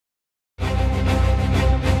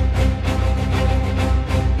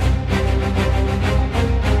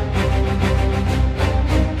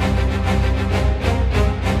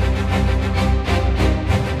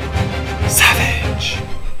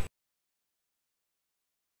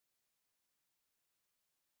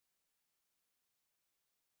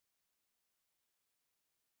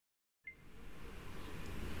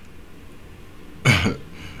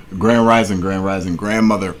Grand Rising,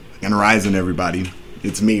 grandmother, and rising, everybody.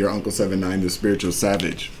 It's me, your Uncle 79, the Spiritual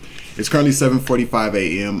Savage. It's currently 7:45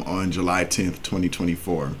 a.m. on July 10th,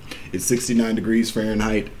 2024. It's 69 degrees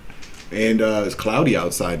Fahrenheit, and it's cloudy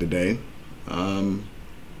outside today. But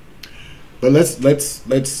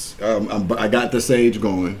I got the sage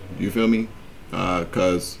going. You feel me?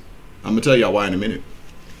 Cause I'm gonna tell y'all why in a minute.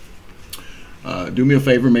 Do me a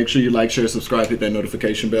favor, make sure you like, share, subscribe, hit that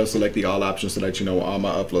notification bell, select the all options so that you know all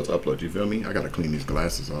my uploads. You feel me? I gotta clean these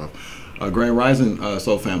glasses off. Grand Rising,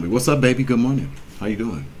 Soul Family. What's up, baby? Good morning. How you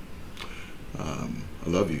doing? I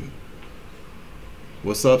love you.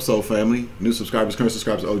 What's up, Soul Family? New subscribers, current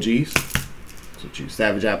subscribers, OGs. That's what you,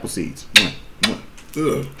 Savage Apple Seeds.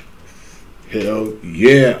 Ugh. Hell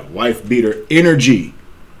yeah, wife beater energy.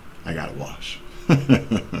 I gotta wash.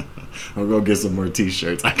 I'll go get some more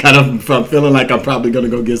t-shirts. I'm feeling like I'm probably gonna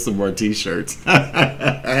go get some more t-shirts.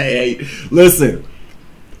 Hey, listen,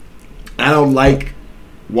 I don't like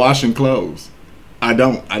washing clothes. I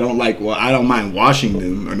don't mind washing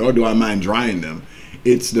them, nor do I mind drying them.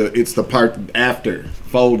 It's the part after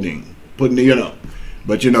folding, putting the,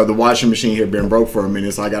 but the washing machine here been broke for a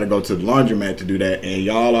minute, so I gotta go to the laundromat to do that, and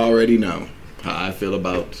y'all already know how I feel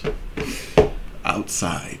about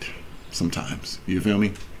outside sometimes. You feel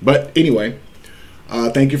me? But anyway,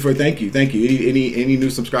 thank you. Any new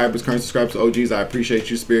subscribers, current subscribers, OGs, I appreciate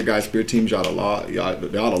you. Spirit guides, spirit teams, y'all the law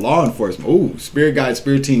enforcement. Ooh, spirit guides,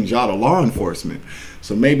 spirit teams, y'all the law enforcement.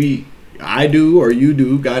 So maybe I do or you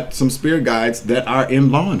do got some spirit guides that are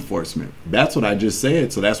in law enforcement. That's what I just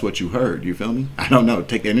said, so that's what you heard. You feel me? I don't know.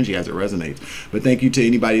 Take the energy as it resonates. But thank you to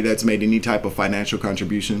anybody that's made any type of financial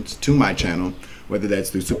contributions to my channel, whether that's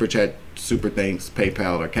through Super Chat, Super Thanks,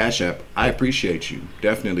 PayPal, or Cash App. I appreciate you.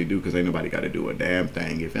 Definitely do, because ain't nobody got to do a damn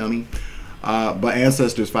thing. You feel me? But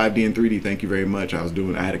Ancestors 5D and 3D, thank you very much. I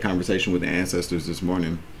had a conversation with the Ancestors this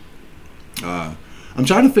morning. I'm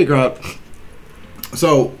trying to figure out.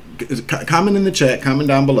 So comment in the chat, comment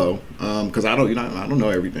down below, because I don't know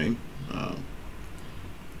everything.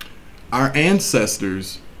 Are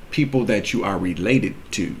ancestors people that you are related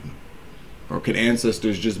to? Or could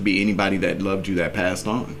ancestors just be anybody that loved you that passed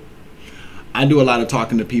on? I do a lot of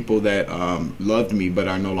talking to people that loved me but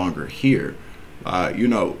are no longer here. I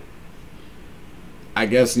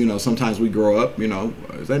guess, sometimes we grow up,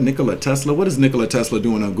 is that Nikola Tesla? What is Nikola Tesla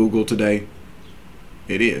doing on Google today?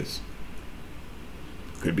 It is.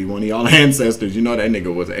 Could be one of y'all ancestors. That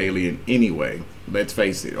nigga was an alien anyway. Let's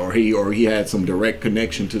face it. Or he had some direct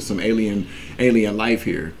connection to some alien life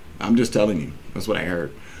here. I'm just telling you. That's what I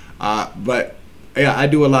heard. But yeah, I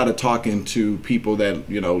do a lot of talking to people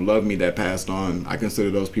that love me that passed on. I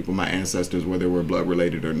consider those people my ancestors, whether we're blood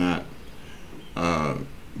related or not.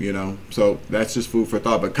 So that's just food for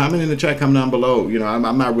thought. But comment in the chat, comment down below.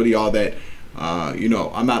 I'm not really all that.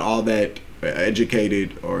 I'm not all that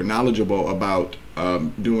educated or knowledgeable about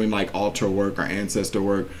doing like altar work or ancestor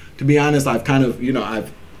work. To be honest, I've kind of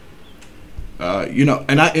and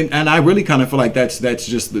I really kind of feel like that's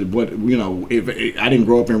just what if I didn't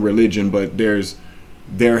grow up in religion, but there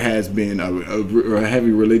has been a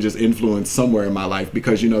heavy religious influence somewhere in my life,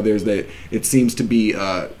 because there's that, it seems to be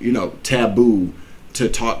taboo to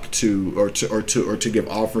talk to or to give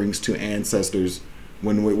offerings to ancestors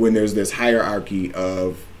when there's this hierarchy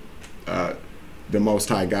of the Most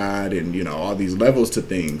High God and all these levels to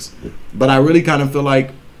things. But I really kind of feel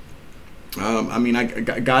like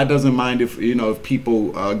God doesn't mind if if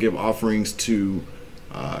people give offerings to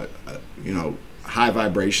high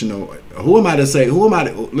vibrational. Who am I to say?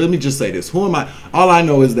 Let me just say this. Who am I? All I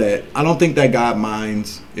know is that I don't think that God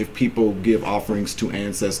minds if people give offerings to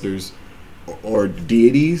ancestors or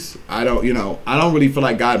deities. I don't really feel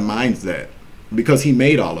like God minds that, because he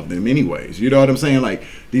made all of them anyways. You know what I'm saying? Like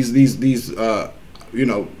these deities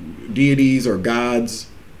or gods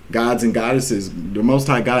and goddesses, the Most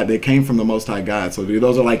High God, they came from the Most High God. So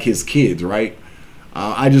those are like his kids, right?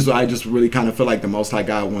 I just really kind of feel like the Most High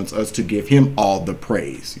God wants us to give him all the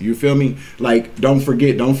praise. You feel me? Like, don't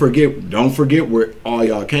forget where all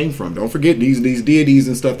y'all came from. Don't forget these deities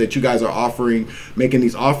and stuff that you guys are making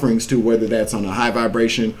these offerings to, whether that's on a high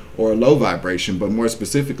vibration or a low vibration. But more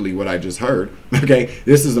specifically, what I just heard, okay,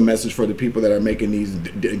 this is a message for the people that are making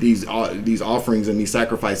these offerings and these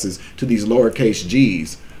sacrifices to these lowercase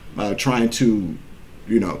g's, trying to,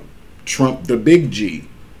 trump the big G.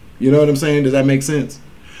 You know what I'm saying? Does that make sense?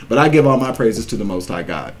 But I give all my praises to the Most High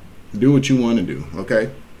God. Do what you want to do,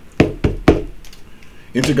 okay?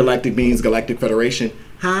 Intergalactic Beings, Galactic Federation.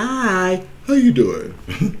 Hi, how you doing?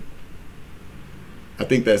 I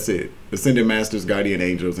think that's it. Ascended Masters, Guardian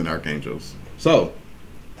Angels, and Archangels. So,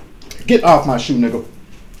 get off my shoe, nigga.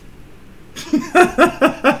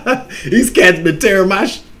 These cats been tearing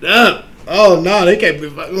my up. Oh no, they can't be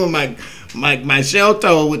fucking with my shell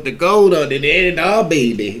toe with the gold on it. Ain't all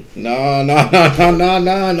baby. No,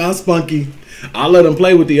 Spunky. I'll let them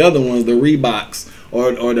play with the other ones, the Reeboks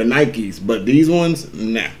or the Nikes, but these ones,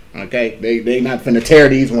 nah. Okay, they not finna tear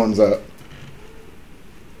these ones up.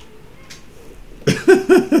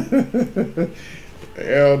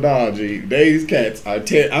 Hell no, G. These cats are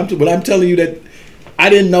but I'm telling you that I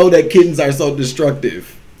didn't know that kittens are so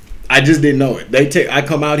destructive. I just didn't know it. I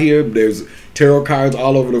come out here, there's tarot cards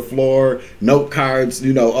all over the floor, note cards,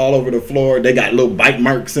 you know, all over the floor. They got little bite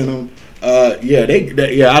marks in them. Yeah,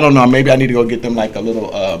 I don't know. Maybe I need to go get them like a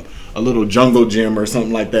little jungle gym or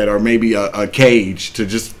something like that, or maybe a cage to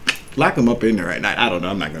just lock them up in there at night. I don't know.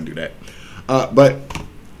 I'm not gonna do that. But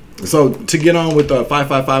so to get on with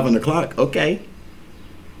 555 on the clock, okay.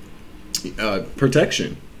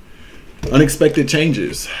 Protection, unexpected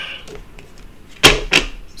changes.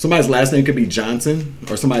 Somebody's last name could be Johnson,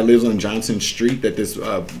 or somebody lives on Johnson Street that this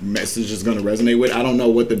message is going to resonate with. I don't know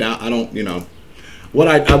what I don't, you know. What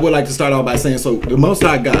I would like to start off by saying, so the Most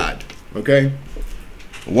High God, okay,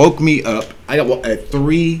 woke me up. I got at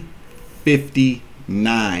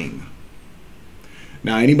 3:59.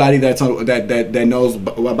 Now, anybody that knows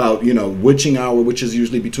about, you know, witching hour, which is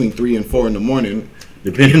usually between 3 and 4 in the morning,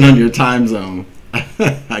 depending on your time zone,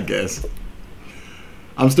 I guess.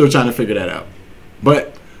 I'm still trying to figure that out.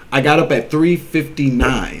 But I got up at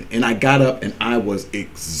 3:59, and I got up and I was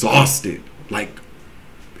exhausted. Like,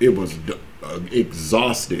 it was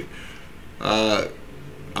exhausted. I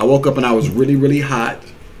woke up and I was really, really hot.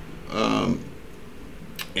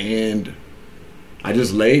 And I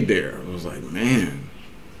just laid there. I was like, man,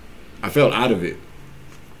 I felt out of it.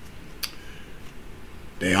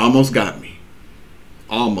 They almost got me.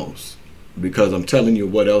 Almost. Because I'm telling you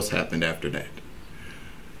what else happened after that.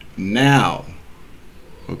 Now,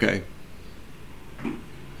 okay,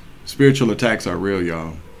 spiritual attacks are real,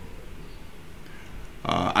 y'all.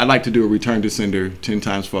 I'd like to do a return to sender 10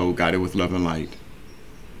 times fold, guided with love and light.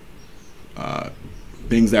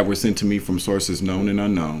 Things that were sent to me from sources known and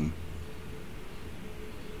unknown.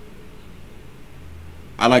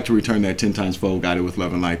 I like to return that 10 times fold, guided with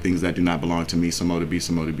love and light. Things that do not belong to me. Some more to be,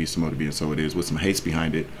 some more to be, some more to be, and so it is, with some haste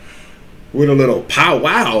behind it. With a little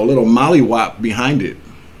pow-wow, a little mollywop behind it.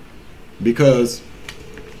 Because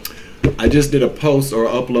I just did a post or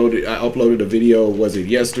I uploaded a video, was it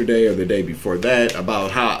yesterday or the day before that,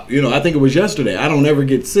 about how, you know, I think it was yesterday. I don't ever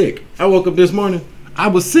get sick. I woke up this morning, I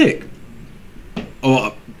was sick.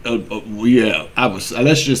 Yeah, I was.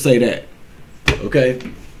 Let's just say that, okay?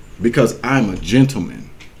 Because I'm a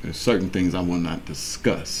gentleman. There's certain things I will not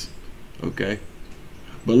discuss, okay?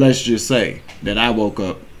 But let's just say that I woke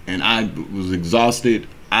up and I was exhausted.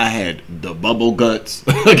 I had the bubble guts,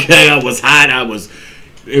 okay? I was hot.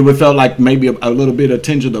 It felt like maybe a little bit of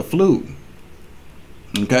tinge of the flu,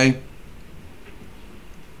 okay?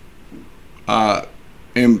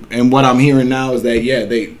 And what I'm hearing now is that, yeah,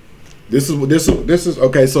 this is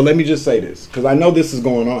okay. So let me just say this, because I know this is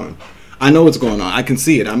going on. I know what's going on. I can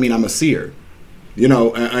see it. I mean, I'm a seer, you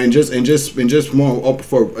know, and just more open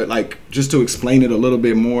for, like, just to explain it a little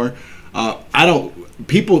bit more. There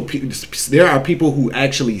are people who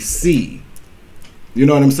actually see, you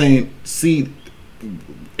know what I'm saying? See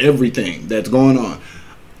everything that's going on.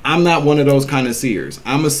 I'm not one of those kind of seers.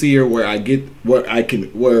 I'm a seer where I get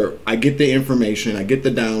the information, I get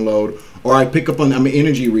the download, or I pick up on. I'm an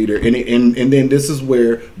energy reader, and then this is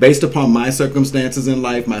where, based upon my circumstances in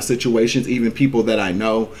life, my situations, even people that I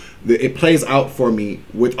know, it plays out for me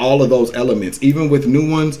with all of those elements, even with new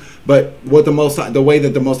ones. But what the way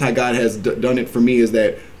that the Most High God has done it for me is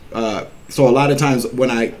that. So a lot of times when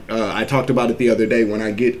I talked about it the other day, when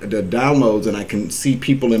I get the downloads and I can see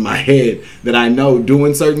people in my head that I know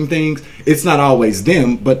doing certain things, it's not always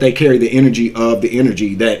them, but they carry the energy of the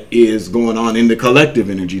energy that is going on in the collective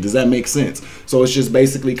energy. Does that make sense? So it's just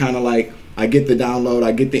basically kind of like I get the download,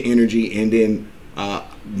 I get the energy, and then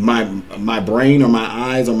my brain or my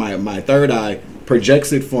eyes or my third eye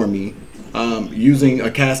projects it for me. Using a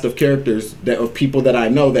cast of characters of people that I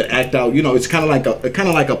know that act out, you know, it's kind of like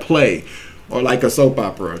a play or like a soap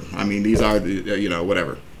opera. I mean, these are the, you know,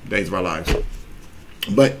 whatever, days of our lives.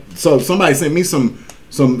 But so somebody sent me some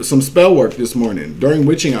spell work this morning during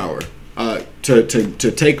witching hour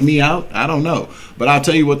to take me out. I don't know, but I'll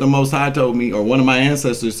tell you what the Most High told me, or one of my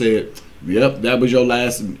ancestors said. Yep, that was your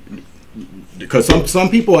last. Because some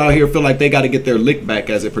people out here feel like they got to get their lick back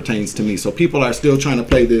as it pertains to me. So people are still trying to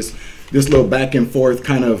play this little back and forth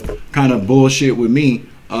kind of bullshit with me,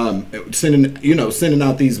 sending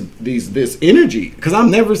out this energy. Because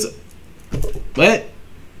I'm never what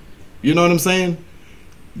You know what I'm saying?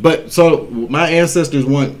 But so my ancestors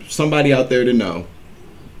want somebody out there to know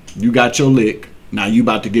you got your lick. Now you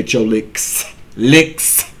about to get your licks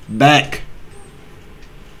back.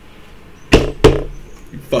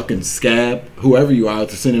 You fucking scab. Whoever you are,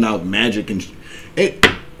 to sending out magic and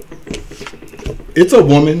it's a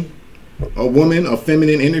woman, a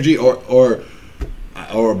feminine energy, or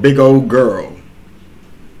a big old girl.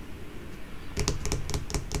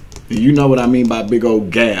 You know what I mean by big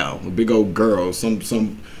old gal, a big old girl. Some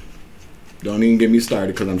don't even get me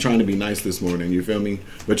started because I'm trying to be nice this morning. You feel me?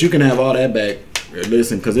 But you can have all that back.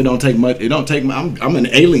 Listen, because it don't take much. It don't take. I'm an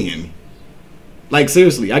alien. Like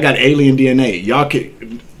seriously, I got alien DNA. Y'all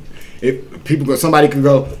can. If people go, somebody could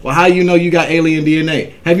go. Well, how you know you got alien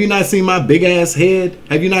DNA? Have you not seen my big ass head?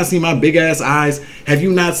 Have you not seen my big ass eyes? Have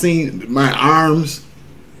you not seen my arms?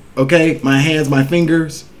 Okay, my hands, my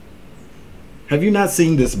fingers. Have you not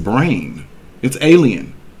seen this brain? It's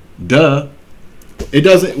alien. Duh. It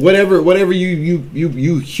doesn't. Whatever you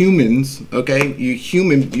humans. Okay, you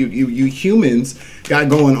humans got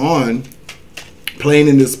going on, playing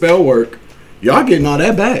in this spell work. Y'all getting all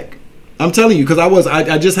that back. I'm telling you, because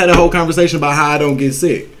I just had a whole conversation about how I don't get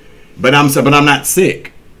sick, but I'm not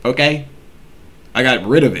sick. Okay, I got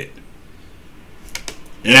rid of it,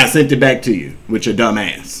 and I sent it back to you with your dumb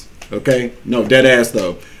ass. Okay, no, dead ass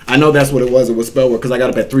though. I know that's what it was. It was spell work because I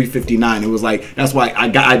got up at 3:59. It was like that's why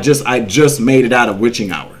I just made it out of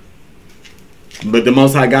witching hour. But the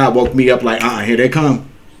Most High God woke me up like here they come,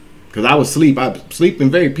 because I was asleep. I was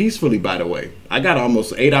sleeping very peacefully, by the way. I got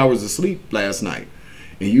almost 8 hours of sleep last night.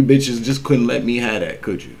 And you bitches just couldn't let me have that,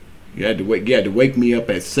 could you? You had to wake me up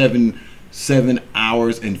at 7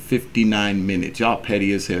 hours and 59 minutes. Y'all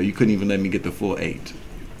petty as hell. You couldn't even let me get the full 8.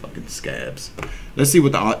 Fucking scabs. Let's see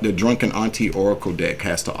what the Drunken Auntie Oracle deck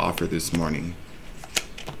has to offer this morning.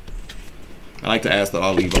 I like to ask that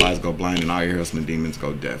all evil eyes go blind and all your harassment demons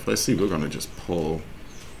go deaf. Let's see. We're going to just pull.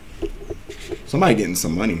 Somebody getting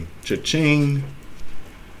some money. Cha-ching.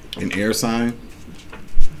 An air sign.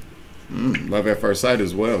 Love at first sight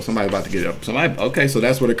as well. Somebody about to get up. Somebody. Okay, so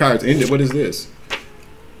that's where the cards ended. What is this?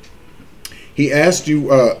 He asked you.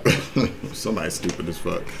 Somebody stupid as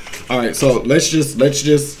fuck. All right, so let's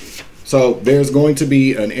just. So there's going to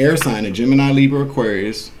be an air sign, a Gemini, Libra,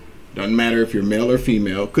 Aquarius. Doesn't matter if you're male or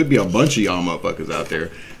female. Could be a bunch of y'all motherfuckers out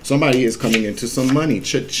there. Somebody is coming into some money.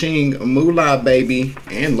 Cha-ching, moolah, baby,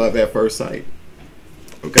 and love at first sight.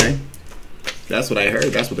 Okay, that's what I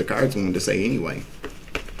heard. That's what the cards wanted to say anyway.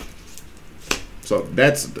 So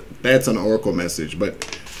that's an oracle message. But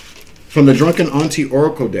from the Drunken Auntie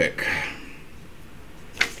Oracle deck,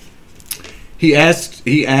 he asked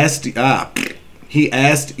you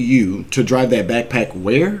to drive that backpack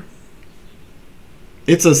where?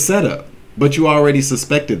 It's a setup, but you already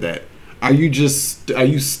suspected that. Are you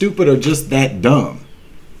stupid or just that dumb?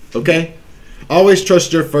 Okay? Always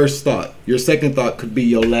trust your first thought. Your second thought could be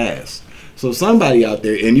your last. So somebody out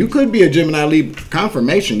there, and you could be a Gemini Libra,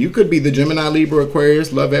 confirmation. You could be the Gemini Libra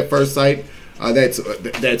Aquarius, love at first sight.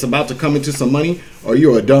 That's about to come into some money, or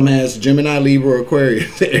you're a dumbass Gemini Libra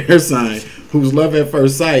Aquarius air sign whose love at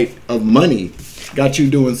first sight of money got you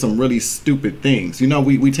doing some really stupid things. You know,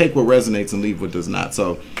 we take what resonates and leave what does not.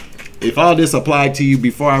 So if all this applied to you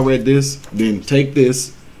before I read this, then take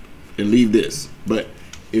this and leave this. But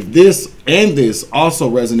if this and this also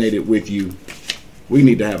resonated with you, we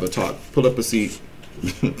need to have a talk. Pull up a seat,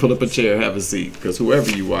 pull up a chair, have a seat. Because whoever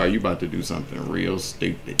you are, you about to do something real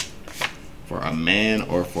stupid. For a man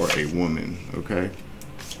or for a woman, okay?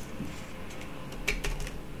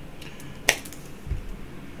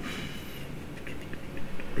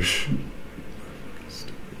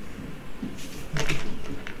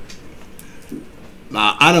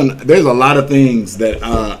 Now, there's a lot of things that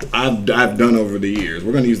I've done over the years.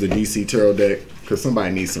 We're going to use the DC Tarot deck because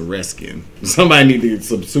somebody needs some rescuing. Somebody needs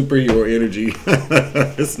some superhero energy.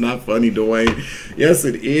 It's not funny, Dwayne. Yes,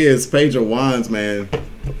 it is. Page of Wands, man.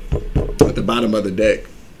 At the bottom of the deck.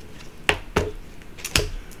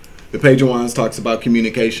 The Page of Wands talks about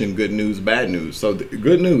communication, good news, bad news. So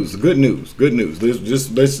good news, good news, good news.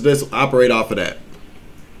 Let's operate off of that.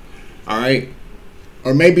 All right?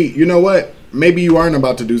 Or maybe, you know what? Maybe you aren't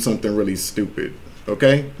about to do something really stupid.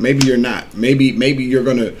 Okay? Maybe you're not. Maybe you're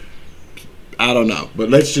gonna, I don't know. But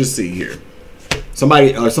let's just see here.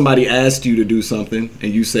 Somebody asked you to do something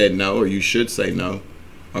and you said no, or you should say no.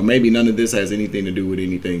 Or maybe none of this has anything to do with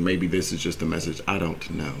anything. Maybe this is just a message. I don't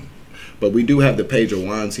know. But we do have the Page of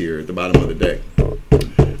Wands here at the bottom of the deck.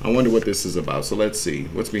 I wonder what this is about. So let's see.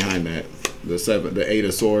 What's behind that? The 8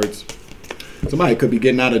 of Swords. Somebody could be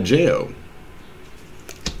getting out of jail.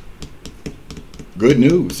 Good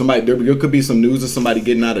news. There could be some news of somebody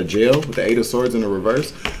getting out of jail with the Eight of Swords in the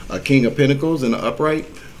reverse, a King of Pentacles in the upright,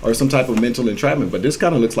 or some type of mental entrapment. But this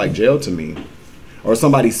kind of looks like jail to me. Or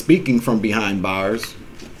somebody speaking from behind bars,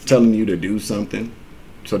 telling you to do something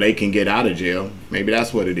so they can get out of jail. Maybe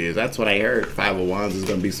that's what it is. That's what I heard. Five of Wands is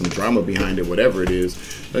going to be some drama behind it, whatever it is.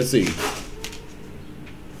 Let's see.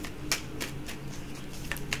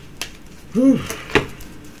 Whew.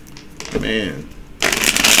 Man.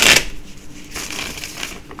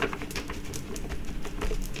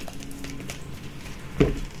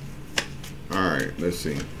 All right, let's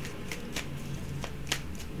see.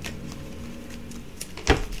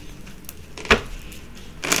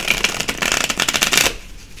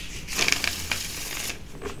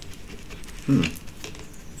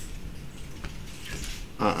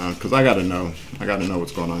 Because I gotta know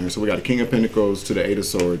what's going on here. So we got a King of Pentacles to the Eight of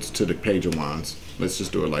Swords to the Page of Wands. Let's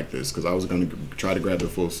just do it like this, because I was gonna try to grab the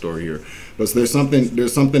full story here. But there's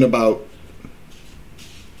something about,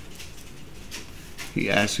 he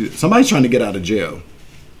asked you, somebody's trying to get out of jail.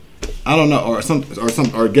 I don't know, or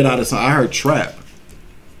get out of some. I heard trap.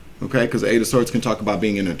 Okay, because the Eight of Swords can talk about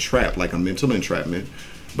being in a trap, like a mental entrapment.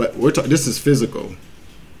 But this is physical.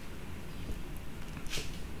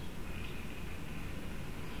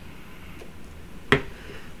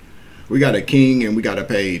 We got a king and we got a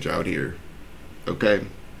page out here. Okay.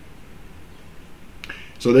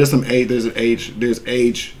 So there's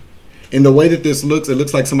age. In the way that this looks, it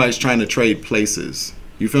looks like somebody's trying to trade places.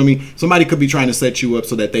 You feel me? Somebody could be trying to set you up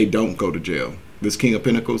so that they don't go to jail. This King of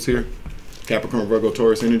Pentacles here, Capricorn, Virgo,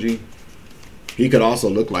 Taurus energy. He could also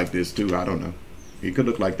look like this too. I don't know. He could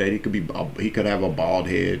look like that. He could have a bald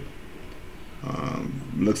head.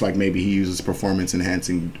 Looks like maybe he uses performance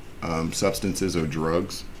enhancing substances or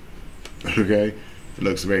drugs. Okay, it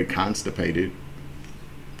looks very constipated.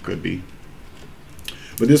 Could be.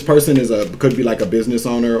 But this person could be like a business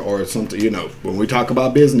owner or something. You know, when we talk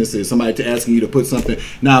about businesses, somebody asking you to put something.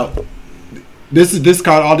 Now, this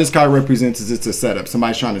card, all this card represents is it's a setup.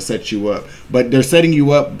 Somebody's trying to set you up, but they're setting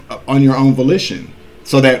you up on your own volition,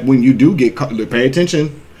 so that when you do get caught, pay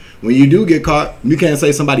attention. When you do get caught, you can't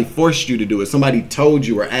say somebody forced you to do it. Somebody told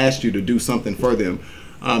you or asked you to do something for them.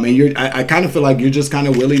 And I kind of feel like you're just kind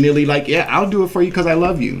of willy-nilly like, yeah, I'll do it for you because I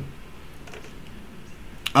love you.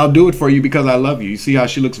 I'll do it for you because I love you. You see how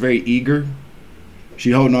she looks very eager?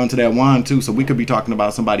 She holding on to that wand too. So we could be talking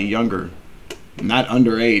about somebody younger, not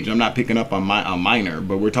underage. I'm not picking up on minor,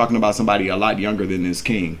 but we're talking about somebody a lot younger than this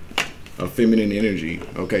king of feminine energy.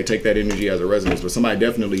 Okay, take that energy as a resonance. But somebody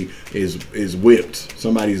definitely is whipped.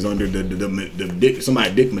 Somebody's under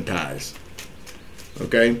somebody dickmatized.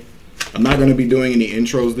 Okay. I'm not going to be doing any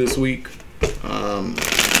intros this week. I'm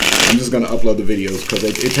just going to upload the videos because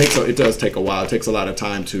it does take a while. It takes a lot of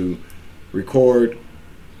time to record,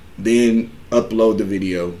 then upload the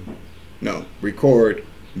video. No, record,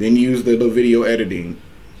 then use the video editing,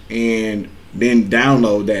 and then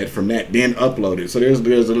download that from that, then upload it. So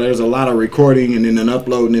there's a lot of recording and then an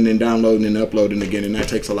uploading and then downloading and uploading again, and that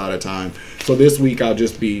takes a lot of time. So this week I'll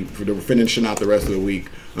just be finishing out the rest of the week.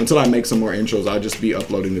 Until I make some more intros, I'll just be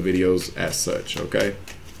uploading the videos as such, okay?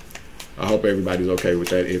 I hope everybody's okay with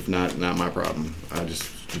that. If not, not my problem. I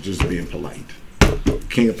just being polite.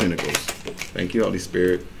 King of Pentacles. Thank you, Holy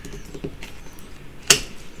Spirit.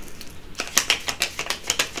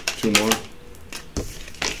 Two more.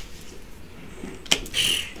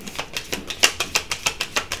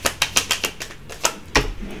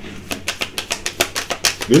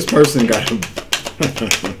 This person got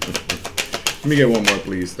Let me get one more,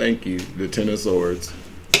 please. Thank you. The Ten of Swords.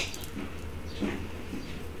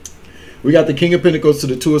 We got the King of Pentacles to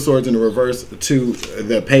the Two of Swords in the reverse to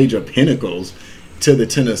the Page of Pentacles to the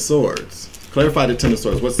Ten of Swords. Clarify the Ten of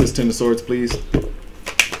Swords. What's this Ten of Swords, please?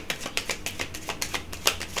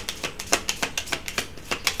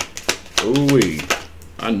 Ooh-wee.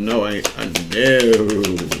 I know.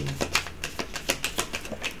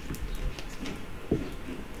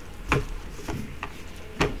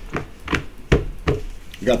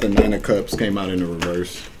 Got the Nine of Cups, came out in the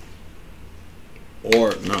reverse.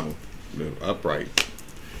 Or, no, the upright.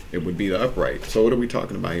 It would be the upright. So what are we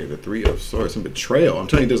talking about here? The Three of Swords and betrayal. I'm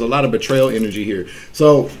telling you, there's a lot of betrayal energy here.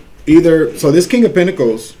 So this King of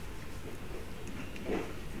Pentacles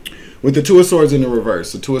with the Two of Swords in the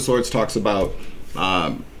reverse. The Two of Swords talks about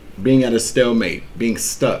being at a stalemate, being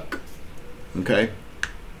stuck. Okay?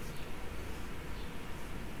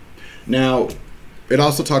 Now, it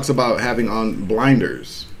also talks about having on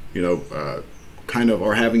blinders, you know,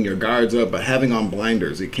 or having your guards up, but having on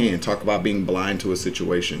blinders. It can talk about being blind to a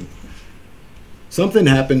situation. Something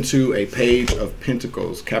happened to a Page of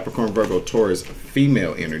Pentacles, Capricorn, Virgo, Taurus,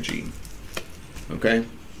 female energy. Okay.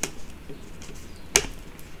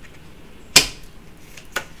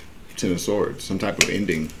 Ten of Swords, some type of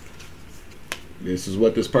ending. This is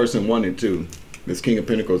what this person wanted too. This King of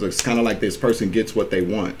Pentacles. It's kind of like this person gets what they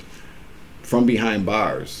want from behind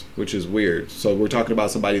bars, which is weird. So we're talking about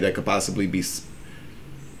somebody that could possibly be,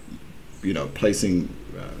 you know, putting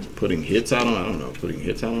hits out on, I don't know, putting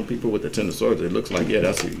hits out on people with the Ten of Swords. It looks like,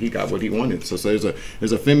 yeah, he got what he wanted. So there's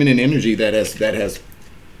a feminine energy that has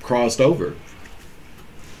crossed over.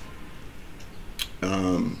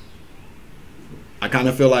 I kind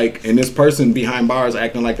of feel like, and this person behind bars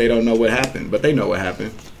acting like they don't know what happened, but they know what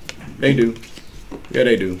happened. They do. Yeah,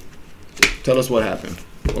 they do. Tell us what happened.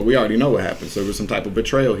 Well, we already know what happened. So there was some type of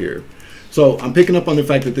betrayal here. So I'm picking up on the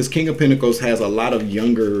fact that this King of Pentacles has a lot of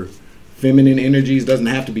younger feminine energies. Doesn't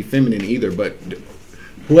have to be feminine either, but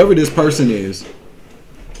whoever this person is,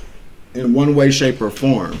 in one way, shape, or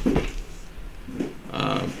form,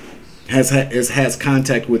 has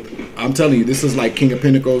contact with, I'm telling you, this is like King of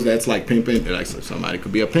Pentacles. That's like pimping. Like somebody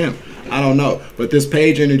could be a pimp. I don't know. But this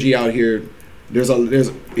page energy out here, there's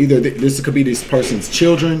either this could be this person's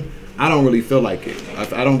children. I don't really feel like it.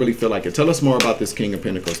 I don't really feel like it. Tell us more about this King of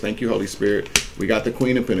Pentacles. Thank you, Holy Spirit. We got the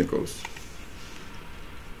Queen of Pentacles.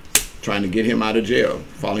 Trying to get him out of jail,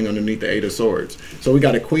 falling underneath the Eight of Swords. So we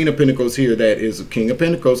got a Queen of Pentacles here that is a King of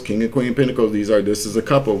Pentacles, King and Queen of Pentacles. This is a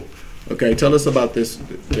couple. Okay, tell us about this.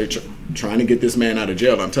 They're trying to get this man out of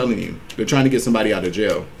jail. I'm telling you, they're trying to get somebody out of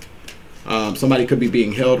jail. Somebody could be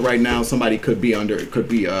being held right now. Somebody could be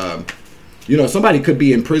you know, somebody could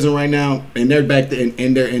be in prison right now, and they're back there,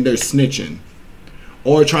 and they're snitching,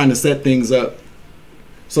 or trying to set things up.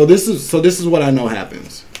 So this is what I know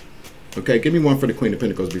happens. Okay, give me one for the Queen of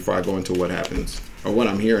Pentacles before I go into what happens, or what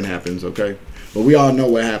I'm hearing happens. Okay, but we all know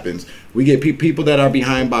what happens. We get people that are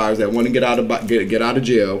behind bars that want to get out of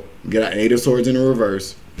jail, get out. Eight of Swords in the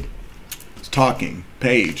reverse. It's talking.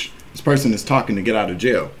 Page. This person is talking to get out of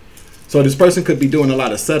jail. So this person could be doing a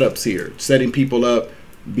lot of setups here, setting people up.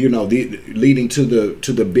 You know, leading to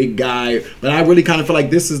the big guy. But I really kind of feel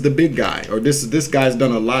like this is the big guy, or this guy's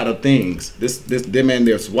done a lot of things. Them and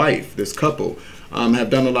their wife, this couple,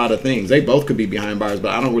 have done a lot of things. They both could be behind bars,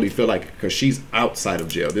 but I don't really feel like, because she's outside of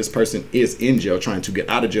jail. This person is in jail, trying to get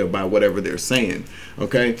out of jail by whatever they're saying.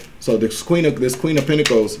 Okay, so this Queen of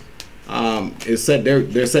Pentacles is set.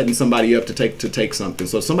 They're setting somebody up to take something.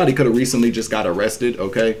 So somebody could have recently just got arrested.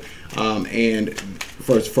 Okay, and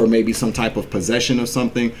for maybe some type of possession of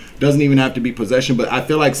something. Doesn't even have to be possession, but I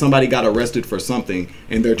feel like somebody got arrested for something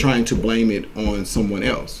and they're trying to blame it on someone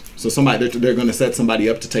else. So they're going to set somebody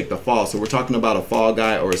up to take the fall. So we're talking about a fall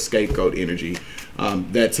guy or a scapegoat energy.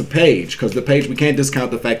 That's a page, because the page, we can't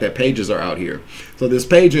discount the fact that pages are out here. So this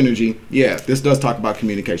page energy, yeah, this does talk about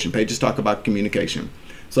communication. Pages talk about communication.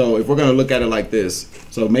 So if we're going to look at it like this,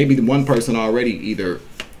 so maybe one person already either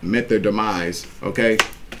met their demise, okay,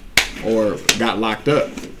 or got locked up.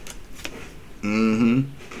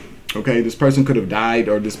 Okay, this person could have died,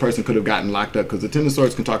 or this person could have gotten locked up, because the Ten of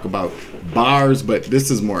Swords can talk about bars, but this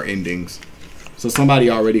is more endings. So somebody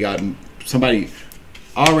already got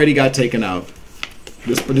taken out.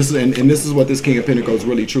 This is what this King of Pentacles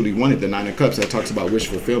really truly wanted. The Nine of Cups that talks about wish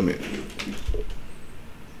fulfillment.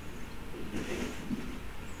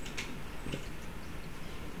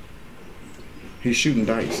 He's shooting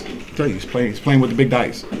dice. I tell you, he's playing with the big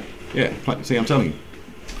dice. Yeah, see, I'm telling you.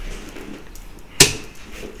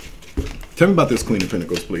 Tell me about this Queen of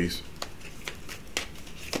Pentacles, please.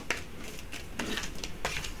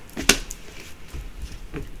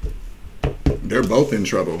 They're both in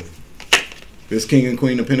trouble. This King and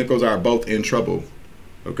Queen of Pentacles are both in trouble.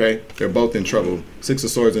 Okay, they're both in trouble. Six of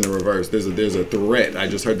Swords in the reverse. There's a threat. I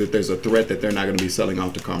just heard that there's a threat that they're not going to be selling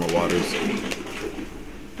off to Karma Waters.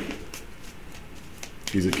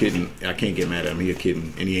 He's a kitten. I can't get mad at him. He a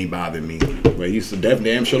kitten, and he ain't bothering me. But he's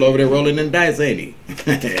definitely damn sure over there rolling them dice, ain't he?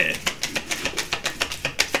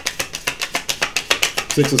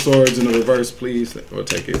 Six of Swords in the reverse, please. We'll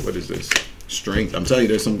take it. What is this? Strength. I'm telling you,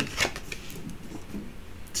 there's some.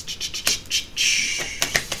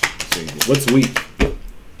 What's weak?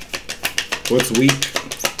 What's weak?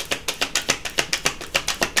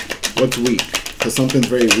 What's weak? Because something's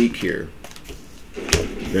very weak here.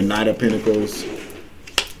 The Knight of Pentacles.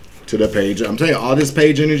 To the page. I'm telling you, all this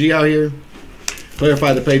page energy out here.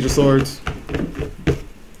 Clarify the Page of Swords.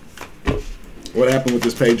 What happened with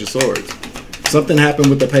this Page of Swords? Something happened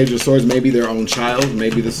with the Page of Swords. Maybe their own child.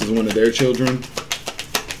 Maybe this is one of their children.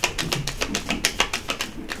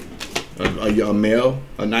 A male.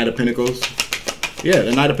 A Knight of Pentacles. Yeah,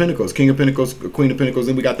 the Knight of Pentacles. King of Pentacles. Queen of Pentacles.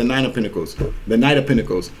 Then we got the Nine of Pentacles. The Knight of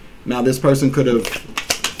Pentacles. Now this person could have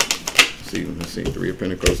Let's see. 3 of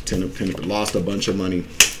Pentacles, 10 of Pentacles. Lost a bunch of money.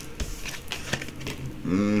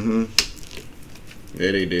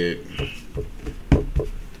 Yeah, they did.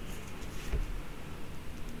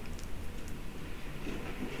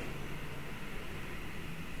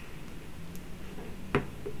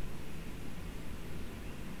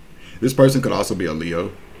 This person could also be a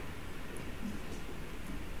Leo.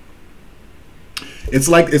 It's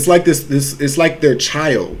like it's like their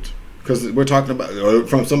child, because we're talking about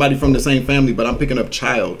from somebody from the same family, but I'm picking up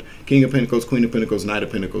child. King of Pentacles, Queen of Pentacles, Knight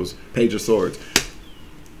of Pentacles, Page of Swords.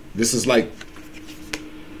 This is like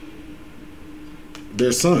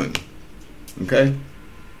their son. Okay?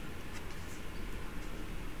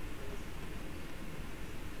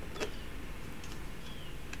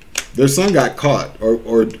 Their son got caught,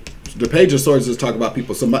 or the Page of Swords is talk about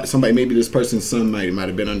people. Somebody, maybe this person's son might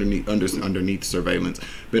have been underneath surveillance,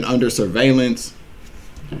 been under surveillance.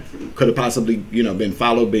 Could have possibly, been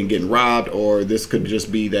followed, been getting robbed, or this could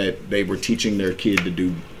just be that they were teaching their kid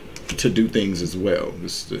to do things as well.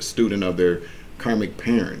 This is a student of their karmic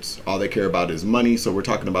parents. All they care about is money. So we're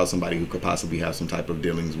talking about somebody who could possibly have some type of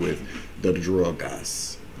dealings with the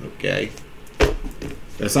drogas. Okay,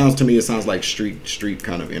 that sounds to me. It sounds like street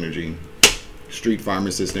kind of energy. Street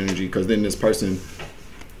pharmacist energy, because then this person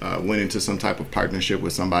went into some type of partnership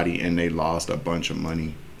with somebody and they lost a bunch of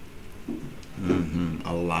money.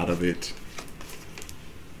 A lot of it.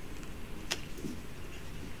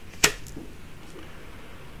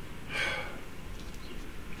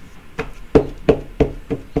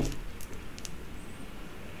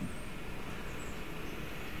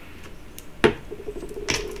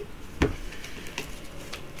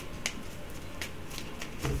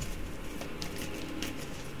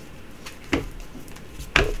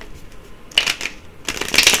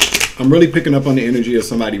 I'm really picking up on the energy of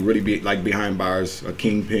somebody really like behind bars, a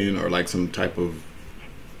kingpin, or like some type of,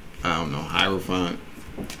 I don't know, hierophant.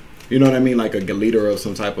 You know what I mean? Like a leader of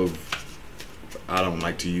some type of, I don't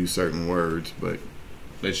like to use certain words, but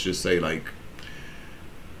let's just say like,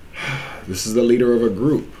 this is the leader of a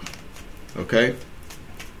group, okay?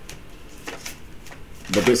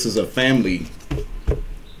 But this is a family,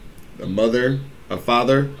 a mother, a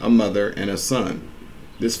father, a mother, and a son.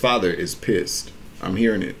 This father is pissed. I'm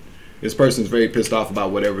hearing it. This person's very pissed off about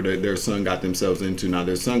whatever their son got themselves into. Now,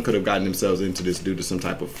 their son could have gotten themselves into this due to some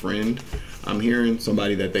type of friend. I'm hearing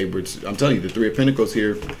somebody that they were, I'm telling you, the 3 of Pentacles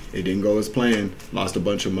here, it didn't go as planned, lost a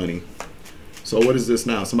bunch of money. So what is this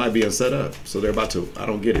now? Somebody being set up. So they're about to, I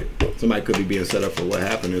don't get it. Somebody could be being set up for what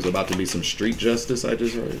happened. There's about to be some street justice, I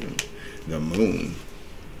just heard. The Moon.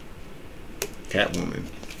 Catwoman.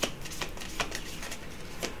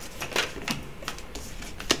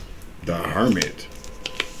 The Hermit.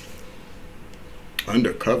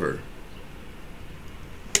 Undercover.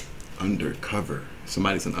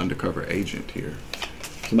 Somebody's an undercover agent here.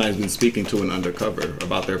 Somebody's been speaking to an undercover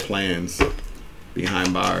about their plans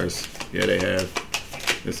behind bars. Yeah, they have.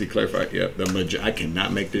 Let's see, clarify. Yep, I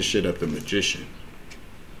cannot make this shit up. The Magician.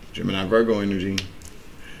 Gemini Virgo energy.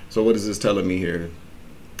 So what is this telling me here?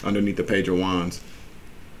 Underneath the Page of Wands.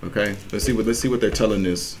 Okay, let's see what they're telling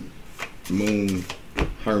this Moon,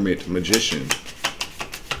 Hermit, Magician.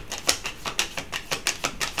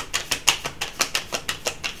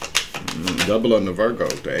 Double on the Virgo.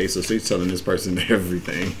 The Ace of Swords telling this person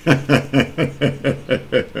everything.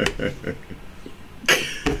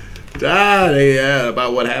 Yeah,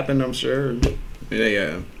 about what happened, I'm sure.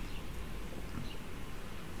 Yeah.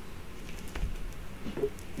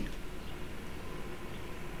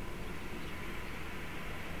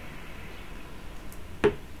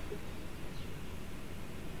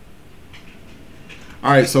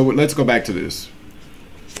 All right, so let's go back to this.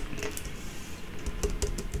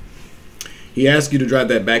 He asked you to drive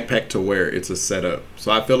that backpack to where? It's a setup.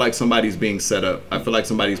 So I feel like somebody's being set up. I feel like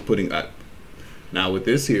somebody's putting... now with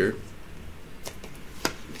this here...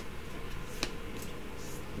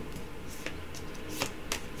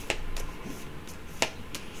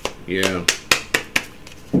 yeah.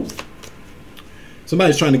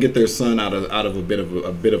 Somebody's trying to get their son out of a bit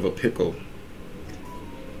of a pickle.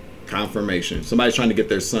 Confirmation. Somebody's trying to get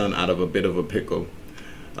their son out of a bit of a pickle.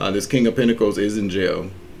 This King of Pentacles is in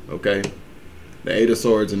jail. Okay. The 8 of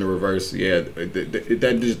Swords in the reverse, yeah,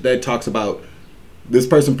 that talks about this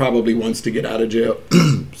person probably wants to get out of jail.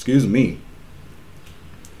 Excuse me.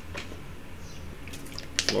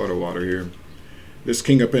 Florida water here. This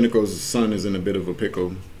King of Pentacles' son is in a bit of a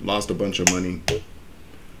pickle. Lost a bunch of money.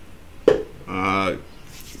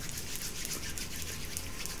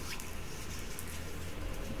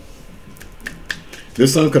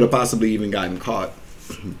 This son could have possibly even gotten caught,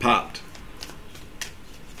 popped.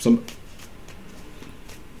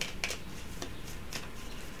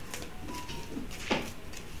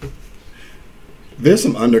 There's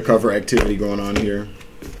some undercover activity going on here.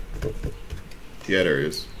 Yeah, there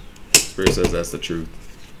is. Spirit says that's the truth.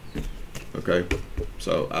 Okay,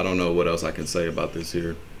 so I don't know what else I can say about this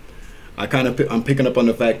here. I'm picking up on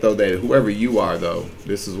the fact though that whoever you are though,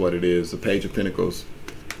 this is what it is. The Page of Pentacles.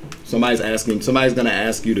 Somebody's gonna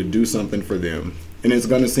ask you to do something for them, and it's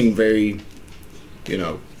gonna seem very, you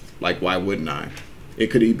know, like why wouldn't I?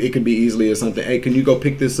 It could be easily as something. Hey, can you go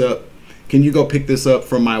pick this up? Can you go pick this up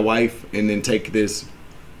from my wife and then take this?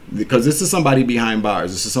 Because this is somebody behind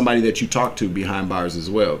bars. This is somebody that you talk to behind bars as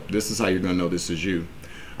well. This is how you're gonna know this is you.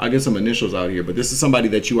 I'll get some initials out here, but this is somebody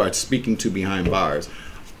that you are speaking to behind bars.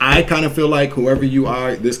 I kind of feel like whoever you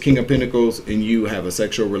are, this King of Pentacles and you have a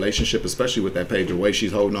sexual relationship, especially with that Page. The way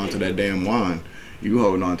she's holding on to that damn wand, you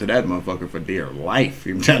holding on to that motherfucker for dear life.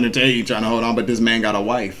 I'm trying to tell you, you're trying to hold on, but this man got a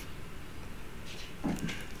wife.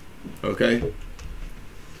 Okay?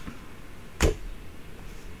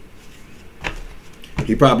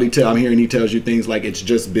 He probably I'm hearing he tells you things like it's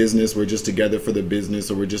just business. We're just together for the business,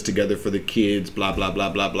 or we're just together for the kids, blah, blah, blah,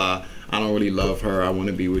 blah, blah. I don't really love her. I want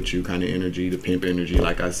to be with you kind of energy, the pimp energy,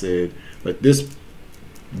 like I said. But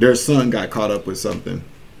their son got caught up with something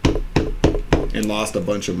and lost a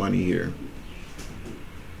bunch of money here.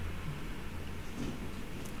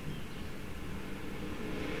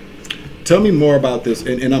 Tell me more about this.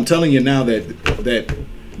 And I'm telling you now that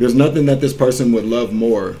there's nothing that this person would love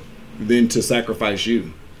more than to sacrifice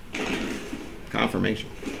you. Confirmation.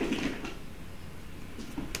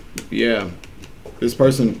 Yeah. This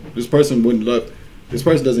person wouldn't love, this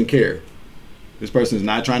person doesn't care. This person is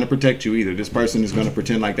not trying to protect you either. This person is going to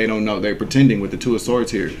pretend like they don't know. They're pretending with the Two of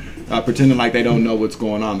Swords here. Pretending like they don't know what's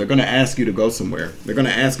going on. They're going to ask you to go somewhere. They're going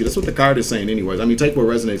to ask you. That's what the card is saying anyways. I mean, take what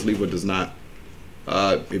resonates, leave what does not.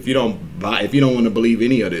 If you don't want to believe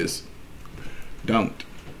any of this, don't.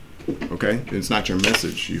 Okay? It's not your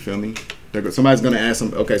message. You feel me? Somebody's going to ask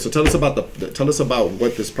them. Okay, so tell us about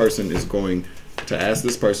what this person is going to ask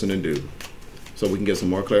this person to do, so we can get some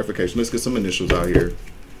more clarification. Let's get some initials out here,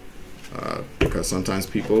 because sometimes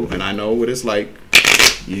people, and I know what it's like.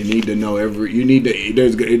 You need to know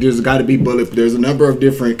there's got to be there's a number of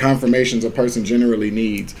different confirmations a person generally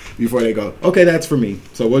needs before they go, okay, that's for me.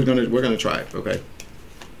 So we're gonna try it. Okay.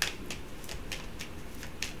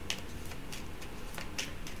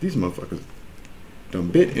 These motherfuckers done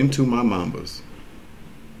bit into my mambas.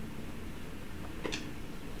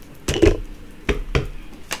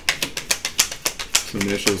 Some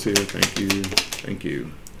initials here. Thank you. Thank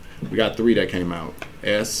you. We got 3 that came out.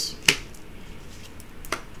 S.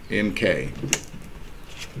 MK.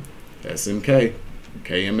 SMK.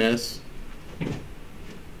 KMS.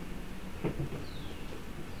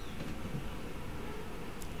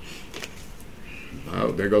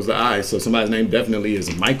 Oh, there goes the I. So somebody's name definitely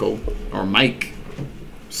is Michael or Mike.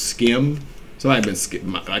 Skim. Somebody been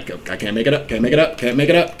skim. I can't make it up. Can't make it up. Can't make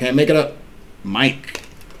it up. Can't make it up. Mike.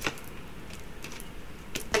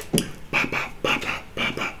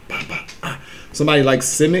 Somebody like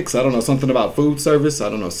Simics. I don't know, something about food service. I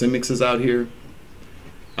don't know. Simics is out here.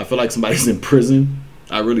 I feel like somebody's in prison.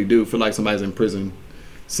 I really do feel like somebody's in prison.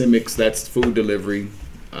 Simics, that's food delivery.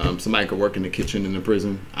 Somebody could work in the kitchen in the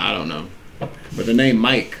prison. I don't know. But the name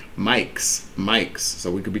Mike's. So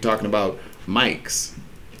we could be talking about Mike's.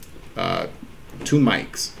 2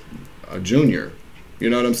 Mikes. A junior. You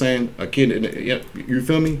know what I'm saying? A kid. Yeah, you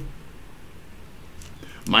feel me?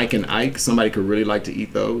 Mike and Ike. Somebody could really like to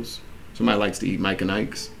eat those. Somebody likes to eat Mike and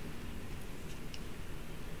Ike's.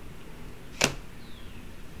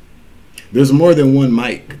 There's more than one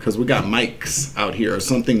Mike, because we got Mike's out here, or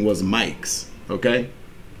something was Mike's. Okay?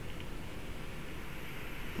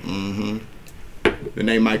 The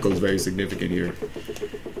name Michael is very significant here.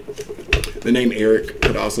 The name Eric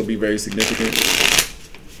could also be very significant.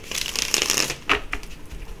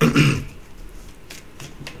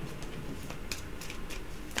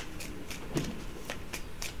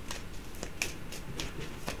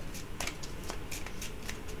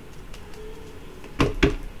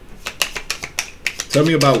 Tell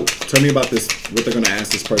me about this, what they're going to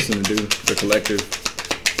ask this person to do, the collective,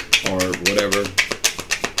 or whatever.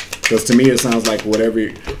 Because to me, it sounds like whatever,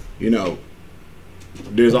 you know,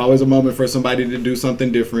 there's always a moment for somebody to do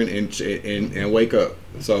something different and wake up.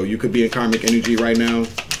 So you could be in karmic energy right now.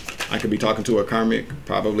 I could be talking to a karmic,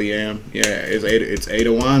 probably am. Yeah, it's 8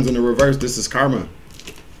 of Wands in the reverse. This is karma.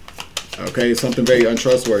 Okay, something very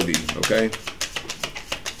untrustworthy, okay?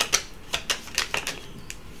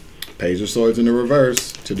 Page of Swords in the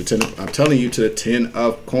reverse to the 10. I'm telling you, to the 10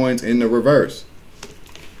 of Coins in the reverse.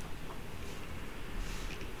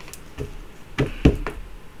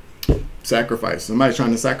 Sacrifice. Somebody's trying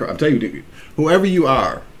to sacrifice. I'm telling you, whoever you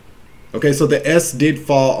are, Okay, so the S did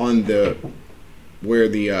fall on the where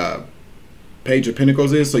the Page of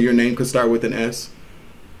Pentacles is, so your name could start with an S.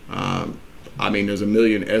 I mean, there's a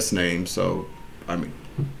million S names, so I mean,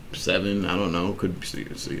 7. I don't know. Could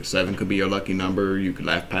see 7 could be your lucky number. You could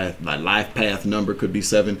life path number could be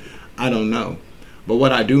 7. I don't know, but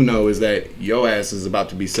what I do know is that your ass is about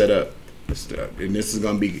to be set up, and this is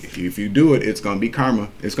gonna be, if you do it, it's gonna be karma.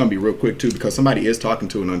 It's gonna be real quick too, because somebody is talking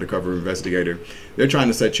to an undercover investigator. They're trying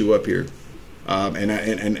to set you up here. And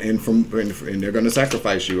they're gonna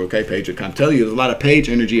sacrifice you, okay, Page? I'm telling you, there's a lot of Page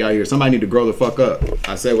energy out here. Somebody need to grow the fuck up.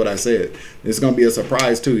 I said what I said. It's gonna be a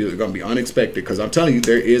surprise too. It's gonna be unexpected, because I'm telling you,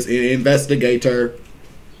 there is an investigator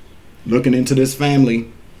looking into this family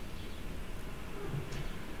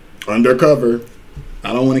undercover.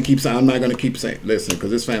 I don't want to keep saying. I'm not going to keep saying. Listen, because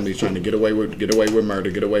this family is trying to get away with murder,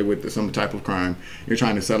 get away with some type of crime. You're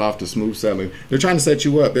trying to sell off to smooth selling. They're trying to set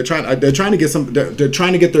you up. They're trying to get some. They're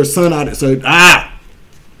trying to get their son out. So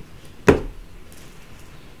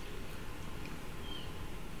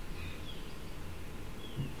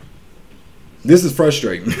this is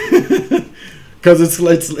frustrating, because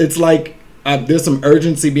it's like there's some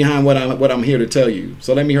urgency behind what I'm here to tell you.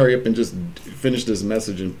 So let me hurry up and just finish this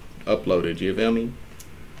message and upload it. You feel me?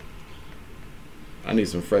 I need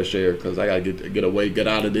some fresh air, because I gotta get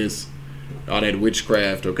out of this, all that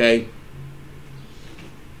witchcraft. Okay.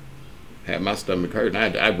 Had my stomach hurting.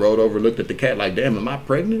 I rolled over, looked at the cat like, damn, am I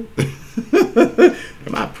pregnant?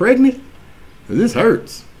 Am I pregnant? This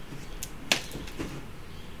hurts.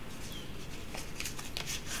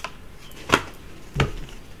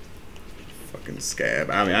 Fucking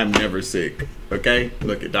scab. I mean, I'm never sick. Okay?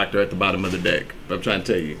 Look at doctor at the bottom of the deck. But I'm trying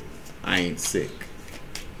to tell you, I ain't sick.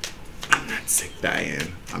 I'm not sick,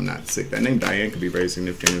 Diane. I'm not sick. That name Diane could be very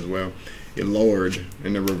significant as well. Your Lord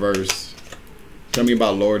in the reverse. Tell me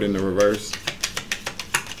about Lord in the reverse.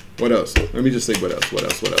 What else? Let me just say what else.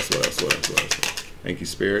 Thank you,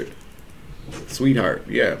 Spirit. Sweetheart.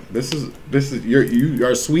 Yeah. This is you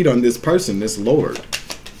are sweet on this person, this Lord.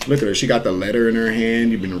 Look at her. She got the letter in her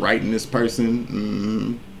hand. You've been writing this person.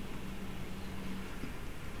 Mm-hmm.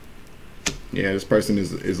 Yeah, this person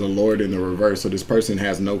is a Lord in the reverse. So this person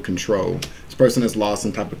has no control. This person has lost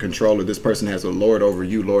some type of control. Or this person has a Lord over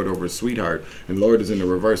you, Lord over sweetheart. And Lord is in the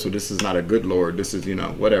reverse. So this is not a good Lord. This is,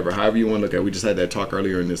 whatever. However you want to look at it. We just had that talk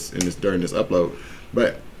earlier during this upload.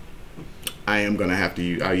 But I am gonna have to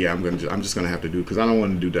use, I'm just gonna have to do, because I don't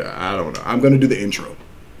want to do the, I don't know. I'm gonna do the intro.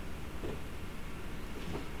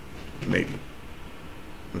 Maybe.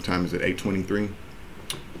 What time is it? 8:23.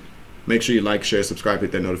 Make sure you like, share, subscribe,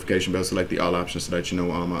 hit that notification bell, select the all options so that you know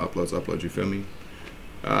all my uploads. You feel me?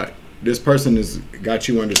 This person has got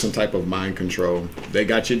you under some type of mind control. They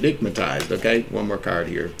got you digmatized. Okay, one more card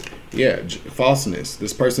here. Yeah, falseness.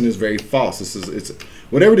 This person is very false. It's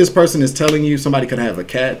whatever this person is telling you. Somebody could have a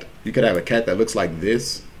cat. You could have a cat that looks like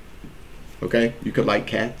this. Okay, you could like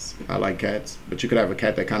cats. I like cats, but you could have a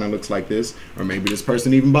cat that kind of looks like this, or maybe this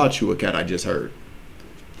person even bought you a cat. I just heard.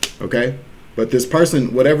 Okay. But this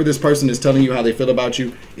person, whatever this person is telling you how they feel about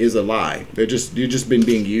you, is a lie. You're just been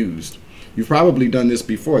being used. You've probably done this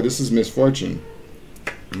before. This is misfortune.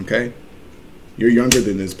 Okay? You're younger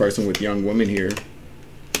than this person with young women here.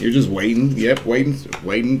 You're just waiting. Yep,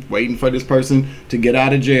 waiting for this person to get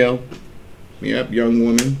out of jail. Yep, young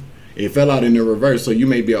woman. It fell out in the reverse, so you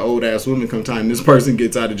may be an old ass woman come time this person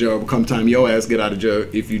gets out of jail, come time your ass get out of jail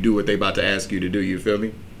if you do what they about to ask you to do. You feel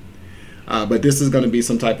me? But this is going to be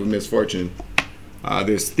some type of misfortune.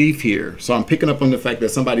 There's thief here. So I'm picking up on the fact that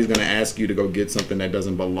somebody's going to ask you to go get something that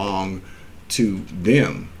doesn't belong to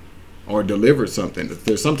them, or deliver something.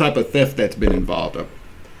 There's some type of theft that's been involved.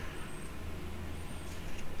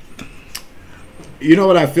 You know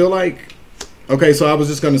what I feel like? Okay, so I was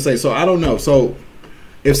just going to say, so I don't know. So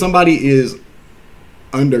if somebody is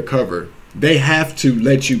undercover, they have to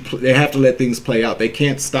let things play out. They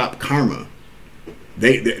can't stop karma.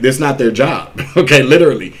 It's not their job. Okay,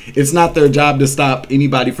 literally, it's not their job to stop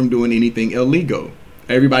anybody from doing anything illegal.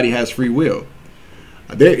 Everybody has free will.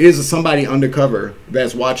 There is somebody undercover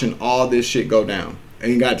that's watching all this shit go down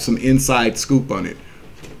and got some inside scoop on it.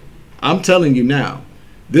 I'm telling you now,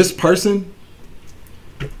 this person,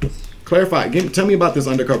 clarify, tell me about this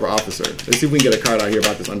undercover officer. Let's see if we can get a card out here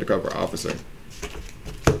about this undercover officer.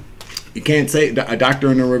 You can't say a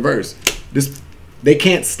doctor in the reverse. They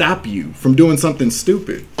can't stop you from doing something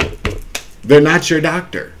stupid. They're not your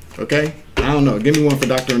doctor, okay? I don't know. Give me one for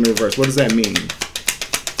doctor in the reverse. What does that mean?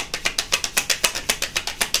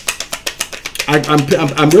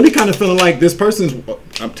 I'm really kind of feeling like this person's,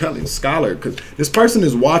 I'm telling you, scholar, because this person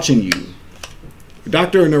is watching you.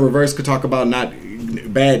 Doctor in the reverse could talk about not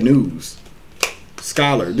bad news.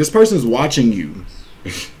 Scholar. This person is watching you.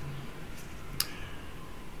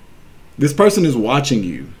 This person is watching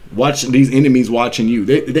you. Watch these enemies watching you.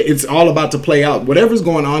 It's all about to play out. Whatever's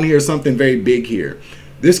going on here is something very big here.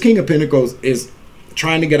 This King of Pentacles is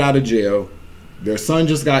trying to get out of jail. Their son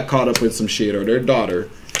just got caught up with some shit, or their daughter.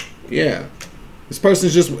 Yeah. This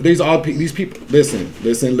person's just, these people,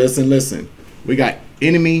 listen. We got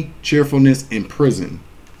enemy, cheerfulness, and prison.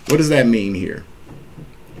 What does that mean here?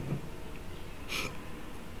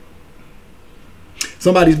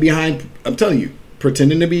 Somebody's behind, I'm telling you,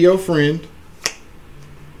 pretending to be your friend.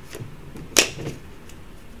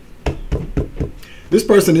 This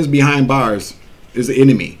person is behind bars, is an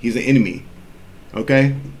enemy. He's an enemy.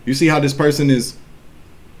 Okay? You see how this person is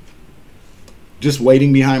just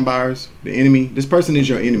waiting behind bars? The enemy. This person is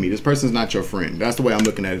your enemy. This person is not your friend. That's the way I'm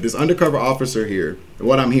looking at it. This undercover officer here,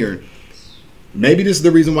 what I'm hearing, maybe this is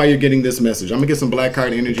the reason why you're getting this message. I'm going to get some black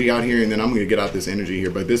card energy out here, and then I'm going to get out this energy here.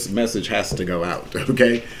 But this message has to go out,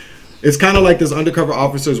 okay? It's kind of like this undercover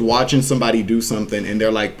officer's watching somebody do something, and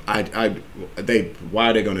they're like, why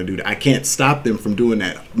are they going to do that? I can't stop them from doing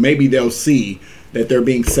that. Maybe they'll see that they're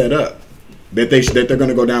being set up, that they're going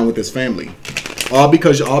to go down with this family. All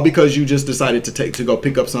because you just decided to go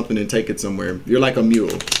pick up something and take it somewhere. You're like a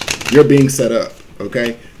mule. You're being set up.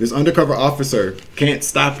 Okay, this undercover officer can't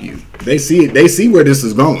stop you. They see it. They see where this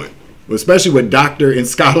is going, especially with doctor and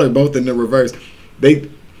scholar both in the reverse.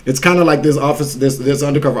 It's kind of like this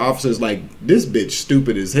undercover officer is like, this bitch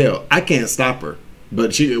stupid as hell. I can't stop her,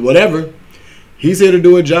 but whatever. He's here to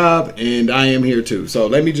do a job, and I am here too. So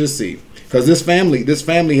let me just see, because this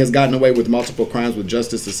family has gotten away with multiple crimes with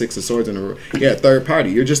justice, the Six of Swords, and third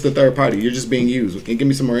party. You're just the third party. You're just being used. And give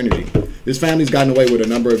me some more energy. This family's gotten away with a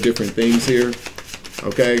number of different things here.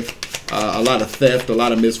 Okay, a lot of theft, a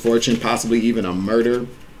lot of misfortune, possibly even a murder.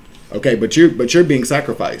 Okay, but you're being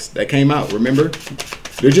sacrificed. That came out. Remember,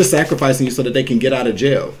 they're just sacrificing you so that they can get out of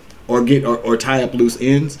jail or tie up loose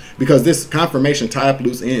ends. Because this confirmation, tie up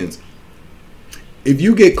loose ends. If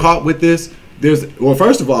you get caught with this,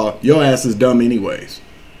 first of all, your ass is dumb anyways.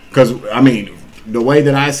 Because I mean, the way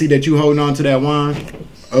that I see that you holding on to that wand,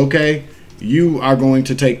 okay, you are going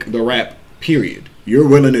to take the rap. Period. You're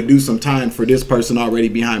willing to do some time for this person already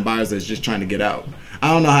behind bars that's just trying to get out.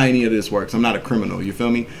 I don't know how any of this works. I'm not a criminal. You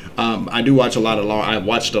feel me? I do watch a lot of law. I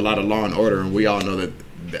watched a lot of Law and Order, and we all know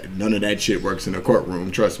that none of that shit works in a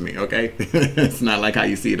courtroom. Trust me. Okay, it's not like how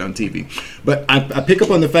you see it on TV. But I pick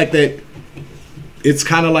up on the fact that it's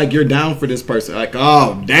kind of like you're down for this person. Like,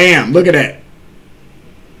 oh damn, look at that.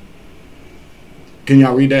 Can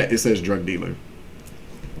y'all read that? It says drug dealer.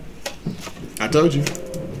 I told you.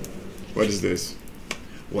 What is this?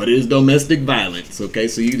 What is domestic violence? Okay,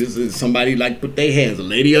 so you just somebody like put their hands, a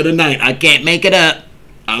lady of the night. I can't make it up.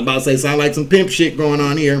 I was about to say, sound like some pimp shit going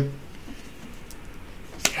on here.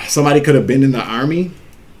 Somebody could have been in the army.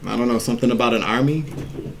 I don't know, something about an army.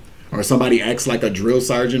 Or somebody acts like a drill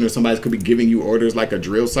sergeant, or somebody could be giving you orders like a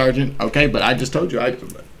drill sergeant. Okay, but I just told you.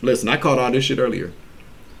 Listen, I caught all this shit earlier.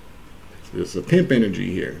 There's a pimp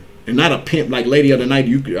energy here. And not a pimp like lady of the night.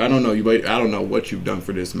 I don't know you, but I don't know what you've done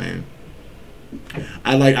for this man.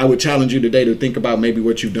 I would challenge you today to think about maybe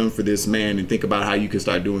what you've done for this man, and think about how you can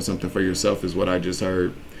start doing something for yourself, is what I just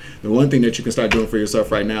heard. The one thing that you can start doing for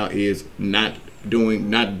yourself right now is not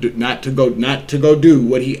to go do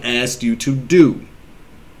what he asked you to do.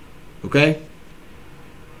 Okay?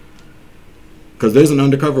 Because there's an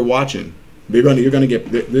undercover watching. You're gonna get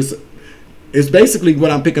this. It's basically what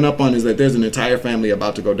I'm picking up on is that there's an entire family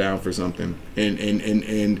about to go down for something,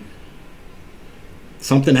 and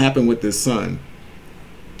something happened with this son.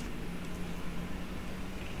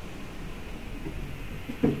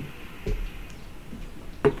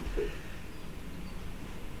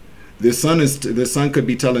 This son could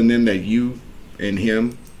be telling them that you and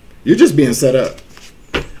him, you're just being set up.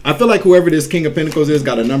 I feel like whoever this King of Pentacles is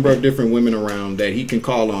got a number of different women around that he can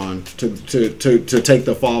call on to take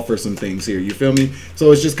the fall for some things here. You feel me?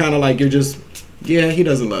 So it's just kind of like you're just, yeah, he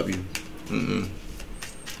doesn't love you.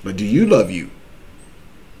 But do you love you?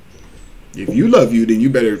 If you love you, then you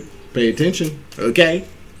better pay attention, okay?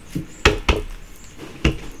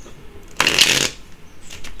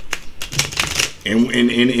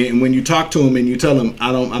 And when you talk to him and you tell him,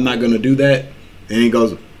 I'm not gonna do that, and he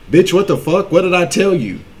goes, bitch, what the fuck? What did I tell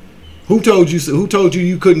you? Who told you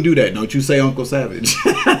you couldn't do that? Don't you say Uncle Savage.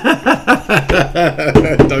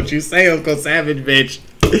 Don't you say Uncle Savage, bitch.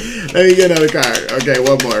 Let me get another card. Okay,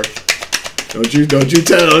 one more. Don't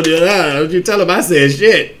you tell him I said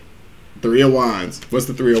shit. Three of Wands. What's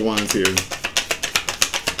the Three of Wands here?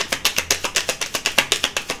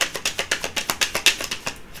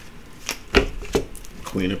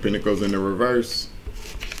 Queen of Pentacles in the reverse.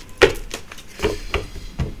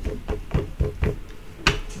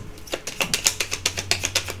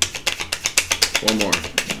 One more.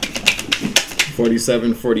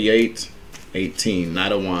 47, 48, 18.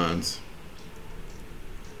 Knight of Wands.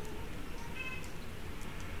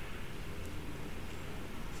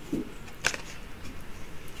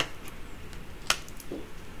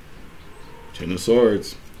 Ten of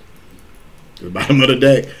Swords. The bottom of the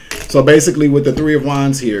deck. So basically with the Three of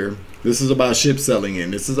Wands here, this is about ship selling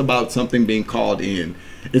in. This is about something being called in.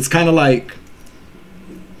 It's kind of like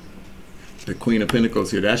the Queen of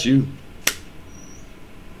Pentacles here. That's you.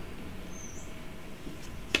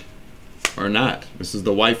 Or not. This is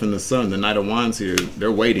the wife and the son. The Knight of Wands here. They're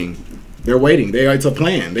waiting. They're waiting. It's a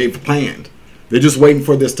plan. They've planned. They're just waiting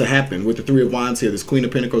for this to happen. With the Three of Wands here, this Queen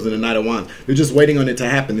of Pentacles and the Knight of Wands, they're just waiting on it to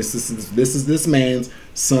happen. This is this man's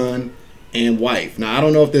son and wife. Now, I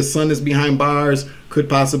don't know if this son is behind bars. Could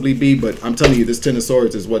possibly be, but I'm telling you, this Ten of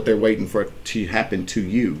Swords is what they're waiting for to happen to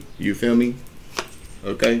you. You feel me?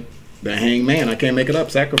 Okay? The Hangman. I can't make it up.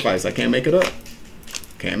 Sacrifice. I can't make it up.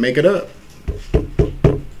 Can't make it up.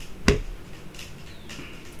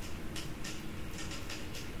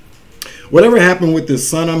 Whatever happened with this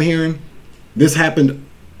son I'm hearing, this happened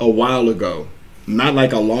a while ago. Not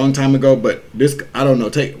like a long time ago, but this, I don't know,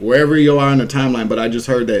 take wherever you are in the timeline, but I just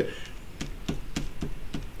heard that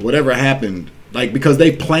whatever happened, like, because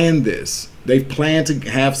they planned this. They planned to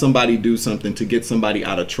have somebody do something to get somebody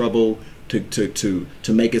out of trouble, to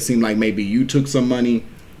make it seem like maybe you took some money.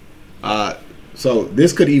 So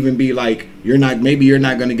this could even be like, maybe you're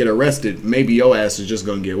not going to get arrested. Maybe your ass is just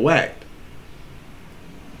going to get whacked.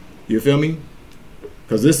 You feel me?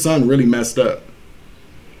 Because this son really messed up.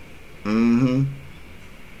 All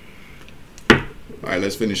right,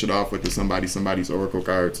 let's finish it off with the somebody's oracle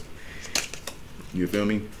cards. You feel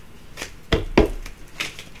me?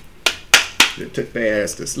 They took their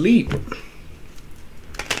ass to sleep.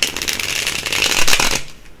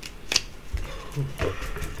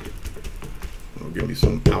 Oh, give me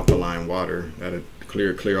some alkaline water. That'll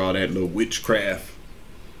clear all that little witchcraft.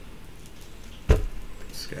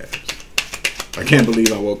 Scabs. I can't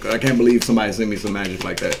believe somebody sent me some magic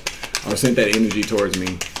like that, or sent that energy towards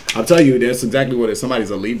me. I'll tell you, that's exactly what it is. Somebody's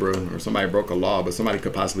a Libra, or somebody broke a law, but somebody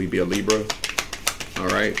could possibly be a Libra. All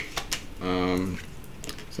right.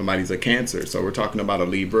 Somebody's a Cancer. So we're talking about a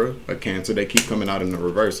Libra, a Cancer. They keep coming out in the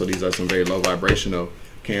reverse. So these are some very low vibrational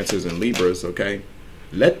Cancers and Libras. Okay.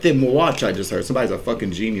 Let them watch. I just heard somebody's a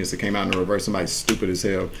fucking genius that came out in the reverse. Somebody's stupid as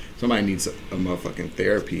hell. Somebody needs a motherfucking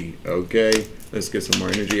therapy. Okay. Let's get some more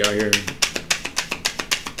energy out here.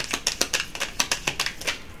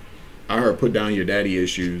 I heard put down your daddy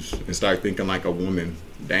issues and start thinking like a woman.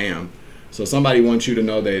 Damn. So somebody wants you to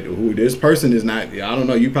know that who this person is not. I don't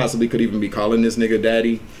know. You possibly could even be calling this nigga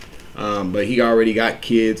daddy. But he already got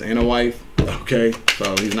kids and a wife. Okay.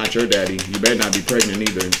 So he's not your daddy. You better not be pregnant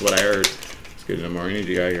either. That's what I heard. Let's get some more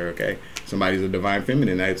energy out here. Okay. Somebody's a divine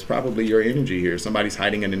feminine. That's probably your energy here. Somebody's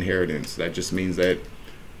hiding an inheritance. That just means that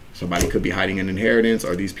somebody could be hiding an inheritance,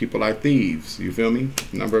 or these people are thieves. You feel me?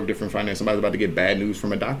 A number of different finances. Somebody's about to get bad news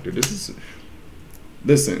from a doctor.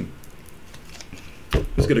 Listen.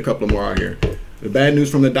 Let's get a couple more out here. The bad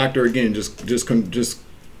news from the doctor, again, just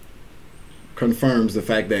confirms the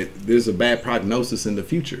fact that there's a bad prognosis in the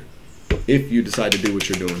future if you decide to do what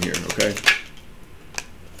you're doing here, okay?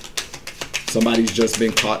 Somebody's just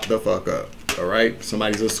been caught the fuck up, all right?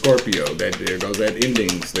 Somebody's a Scorpio. There goes that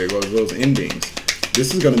endings. There goes those endings.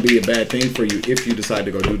 This is going to be a bad thing for you if you decide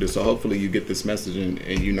to go do this. So hopefully you get this message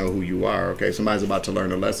and you know who you are, okay? Somebody's about to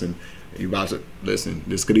learn a lesson. You're about to listen.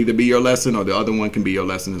 This could either be your lesson or the other one can be your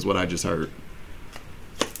lesson, is what I just heard.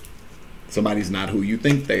 Somebody's not who you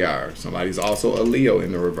think they are. Somebody's also a Leo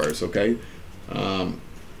in the reverse, okay?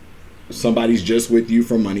 Somebody's just with you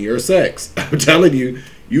for money or sex. I'm telling you,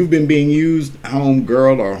 you've been being used, home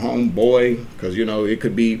girl or home boy, because, you know, it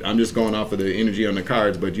could be, I'm just going off of the energy on the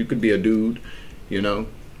cards, but you could be a dude, you know.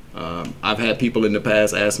 I've had people in the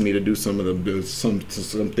past ask me to do some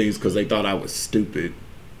things because they thought I was stupid,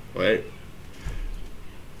 right?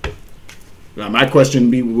 Now my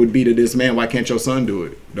question would be to this man: why can't your son do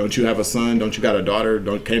it? Don't you have a son? Don't you got a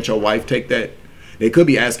daughter? Can't your wife take that? He could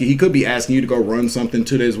be asking you to go run something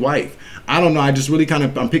to his wife. I don't know. I just really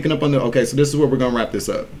I'm picking up on okay, so this is where we're gonna wrap this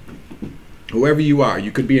up. Whoever you are,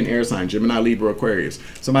 you could be an air sign, Gemini, Libra, Aquarius.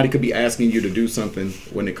 Somebody could be asking you to do something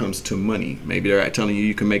when it comes to money. Maybe they're telling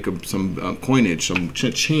you can make some coinage, some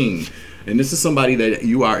cha-ching. And this is somebody that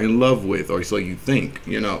you are in love with, or so you think.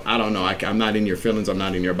 You know, I don't know. I'm not in your feelings. I'm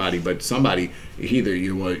not in your body. But somebody, either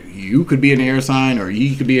you could be an air sign, or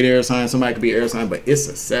he could be an air sign. Somebody could be an air sign, but it's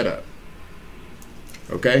a setup.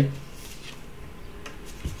 Okay?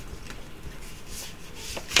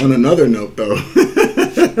 On another note, though,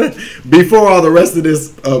 before all the rest of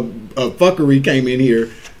this fuckery came in here,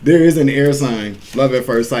 there is an air sign, love at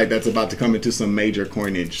first sight, that's about to come into some major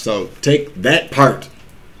coinage. So take that part,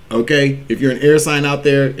 okay? If you're an air sign out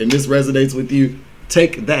there and this resonates with you,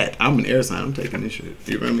 take that. I'm an air sign. I'm taking this shit.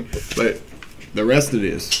 You feel me? But the rest of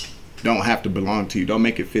this don't have to belong to you. Don't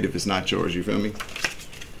make it fit if it's not yours. You feel me?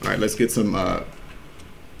 All right, let's get some. I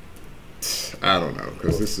don't know,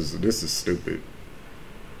 because this is stupid.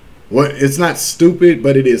 What? It's not stupid,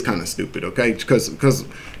 but it is kind of stupid, okay? Because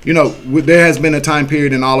you know, there has been a time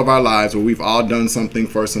period in all of our lives where we've all done something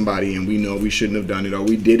for somebody and we know we shouldn't have done it, or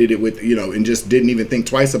we did it with, you know, and just didn't even think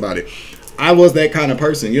twice about it. I was that kind of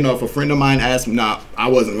person. You know, if a friend of mine asked me, nah, I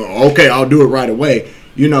wasn't going, okay, I'll do it right away.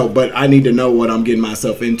 You know, but I need to know what I'm getting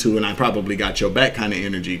myself into, and I probably got your back kind of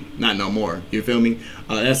energy. Not no more. You feel me?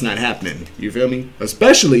 That's not happening. You feel me?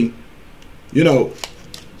 Especially, you know,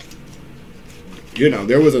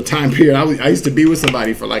 there was a time period I used to be with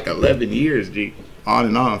somebody for like 11 years, G, on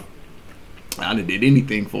and off. I didn't did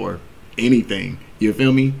anything for anything. You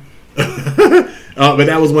feel me? But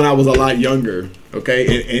that was when I was a lot younger,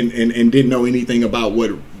 okay, and didn't know anything about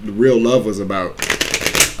what real love was about.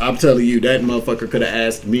 I'm telling you, that motherfucker could have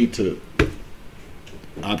asked me to.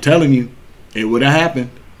 I'm telling you, it would have happened.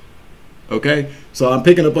 Okay, so I'm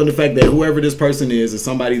picking up on the fact that whoever this person is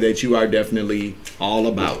somebody that you are definitely all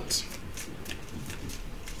about.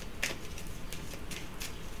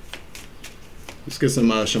 Let's get some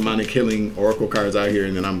shamanic healing oracle cards out here,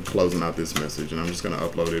 and then I'm closing out this message, and I'm just gonna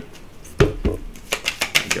upload it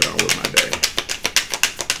and get on with my day.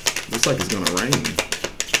 Looks like it's gonna rain.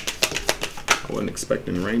 I wasn't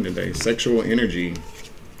expecting rain today. Sexual energy,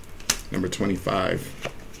 number 25.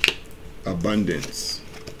 Abundance.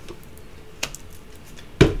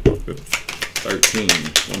 13.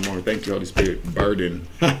 One more. Thank you, Holy Spirit. Burden.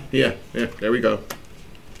 yeah, there we go.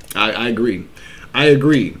 I agree. I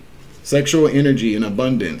agree. Sexual energy and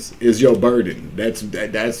abundance is your burden.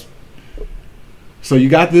 That's so you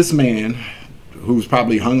got this man who's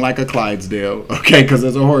probably hung like a Clydesdale, okay, because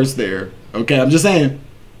there's a horse there. Okay, I'm just saying.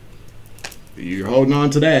 You're holding on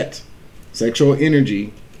to that. Sexual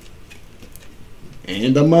energy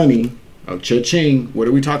and the money. Oh, cha-ching. What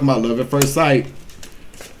are we talking about? Love at first sight.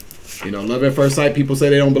 You know, love at first sight, people say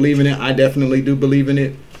they don't believe in it. I definitely do believe in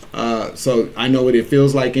it. So I know what it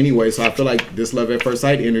feels like anyway. So I feel like this love at first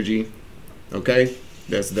sight energy, okay?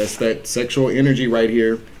 That's that sexual energy right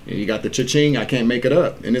here. And you got the cha-ching. I can't make it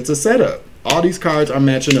up. And it's a setup. All these cards are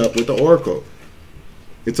matching up with the oracle.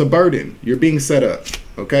 It's a burden. You're being set up,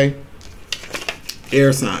 okay?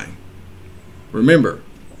 Air sign. Remember,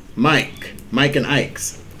 Mike and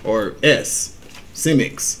Ike's, or S,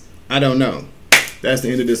 Simics. I don't know. That's the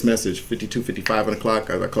end of this message. 52:55 on the clock.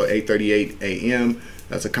 As I call it 8:38 a.m.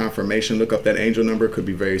 That's a confirmation. Look up that angel number. Could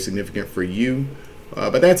be very significant for you.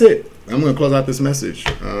 But that's it. I'm going to close out this message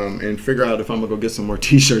and figure out if I'm going to go get some more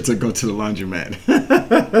t-shirts and go to the laundromat.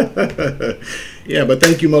 Yeah, but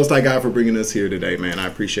thank you, Most High God, for bringing us here today, man. I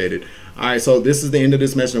appreciate it. All right, so this is the end of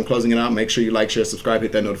this message. I'm closing it out. Make sure you like, share, subscribe,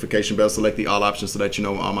 hit that notification bell, select the all options so that you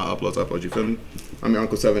know when all my uploads. You feel me? I'm your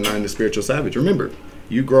Uncle 79, the Spiritual Savage. Remember,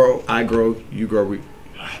 you grow, I grow, you grow,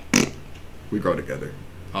 we grow together.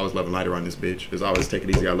 Always love and light around this bitch. As always, take it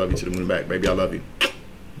easy. I love you to the moon and back. Baby, I love you.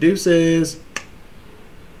 Deuces.